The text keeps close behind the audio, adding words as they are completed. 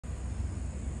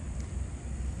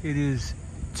It is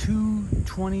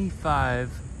 2:25,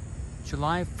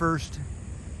 July 1st,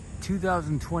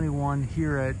 2021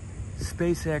 here at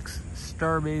SpaceX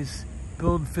Starbase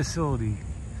build facility.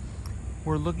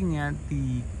 We're looking at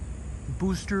the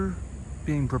booster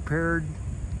being prepared,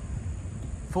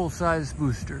 full-size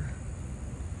booster.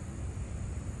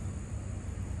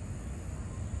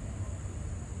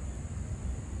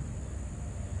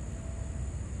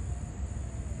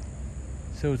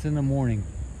 So it's in the morning.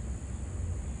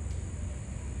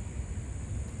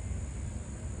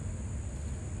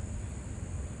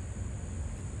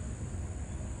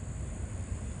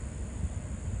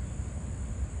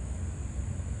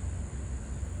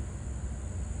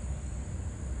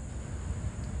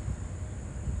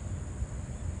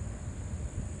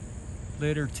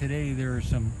 Later today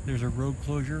there's a road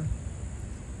closure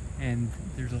and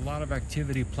there's a lot of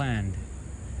activity planned.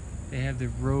 They have the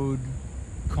road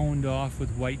coned off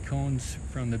with white cones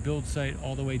from the build site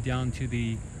all the way down to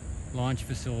the launch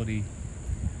facility.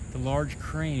 The large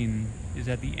crane is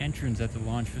at the entrance at the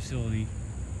launch facility.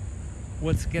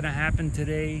 What's gonna happen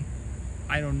today,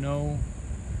 I don't know.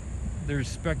 There's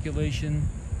speculation.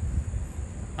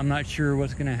 I'm not sure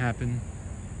what's gonna happen.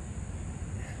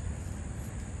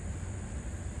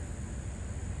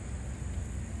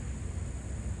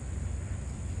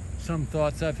 Some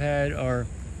thoughts I've had are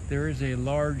there is a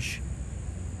large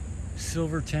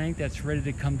silver tank that's ready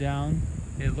to come down.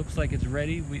 It looks like it's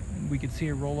ready. We could see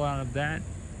a rollout of that.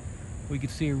 We could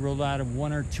see a rollout of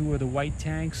one or two of the white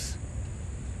tanks.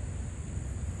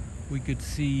 We could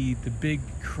see the big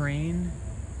crane.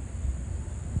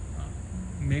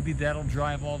 Maybe that'll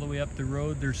drive all the way up the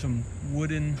road. There's some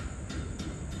wooden,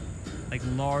 like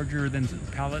larger than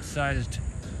pallet-sized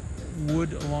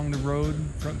wood along the road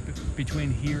from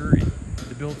between here,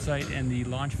 the build site, and the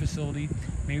launch facility.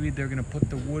 Maybe they're going to put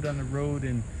the wood on the road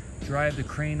and drive the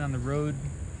crane on the road.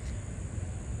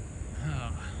 A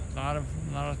lot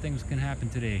of things can happen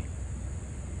today.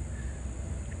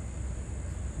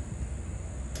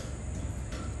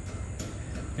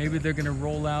 Maybe they're going to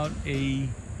roll out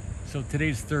so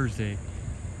today's Thursday,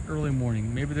 early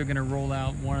morning. Maybe they're going to roll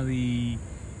out one of the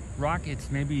rockets.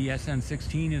 Maybe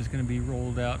SN16 is going to be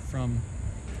rolled out from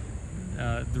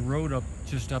the road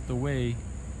just up the way.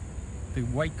 The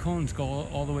white cones go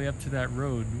all the way up to that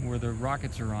road where the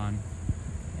rockets are on,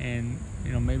 and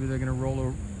maybe they're going to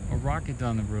roll a rocket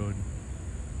down the road.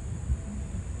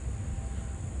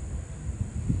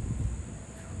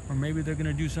 Or maybe they're going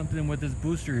to do something with this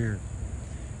booster here.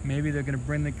 Maybe they're going to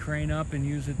bring the crane up and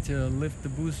use it to lift the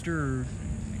booster, or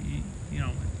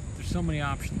there's so many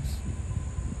options.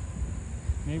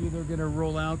 Maybe they're going to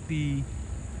roll out the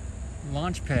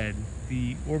launch pad,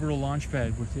 the orbital launch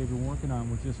pad, which they've been working on,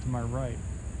 which is to my right.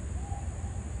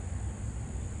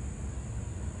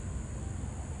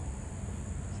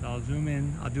 So I'll zoom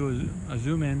in, I'll do a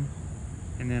zoom in,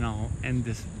 and then I'll end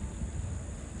this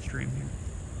stream here.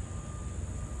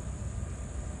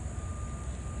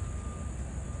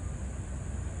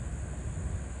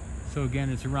 So again,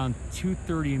 it's around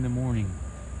 2:30 in the morning.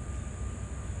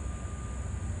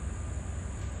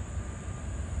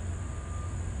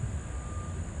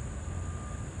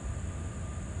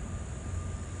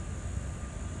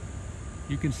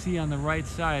 You can see on the right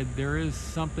side there is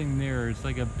something there. It's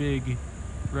like a big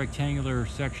rectangular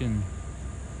section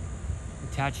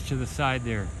attached to the side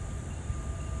there.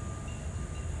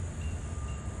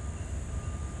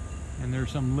 And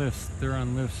there's some lifts. They're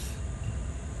on lifts.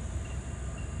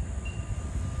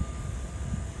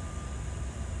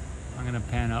 I'm gonna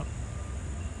pan up.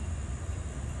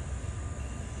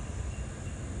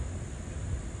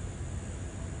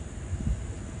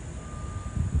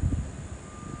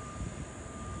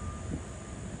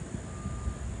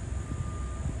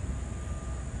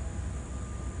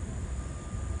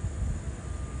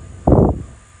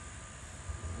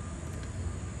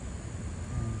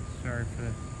 Sorry for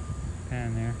the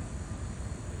pan there.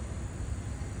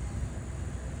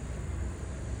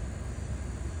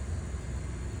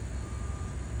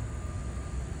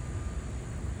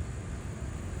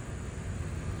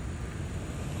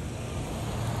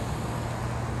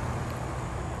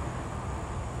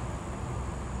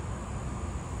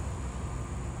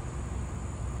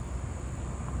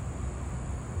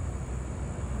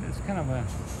 It's kind of an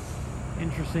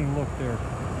interesting look there.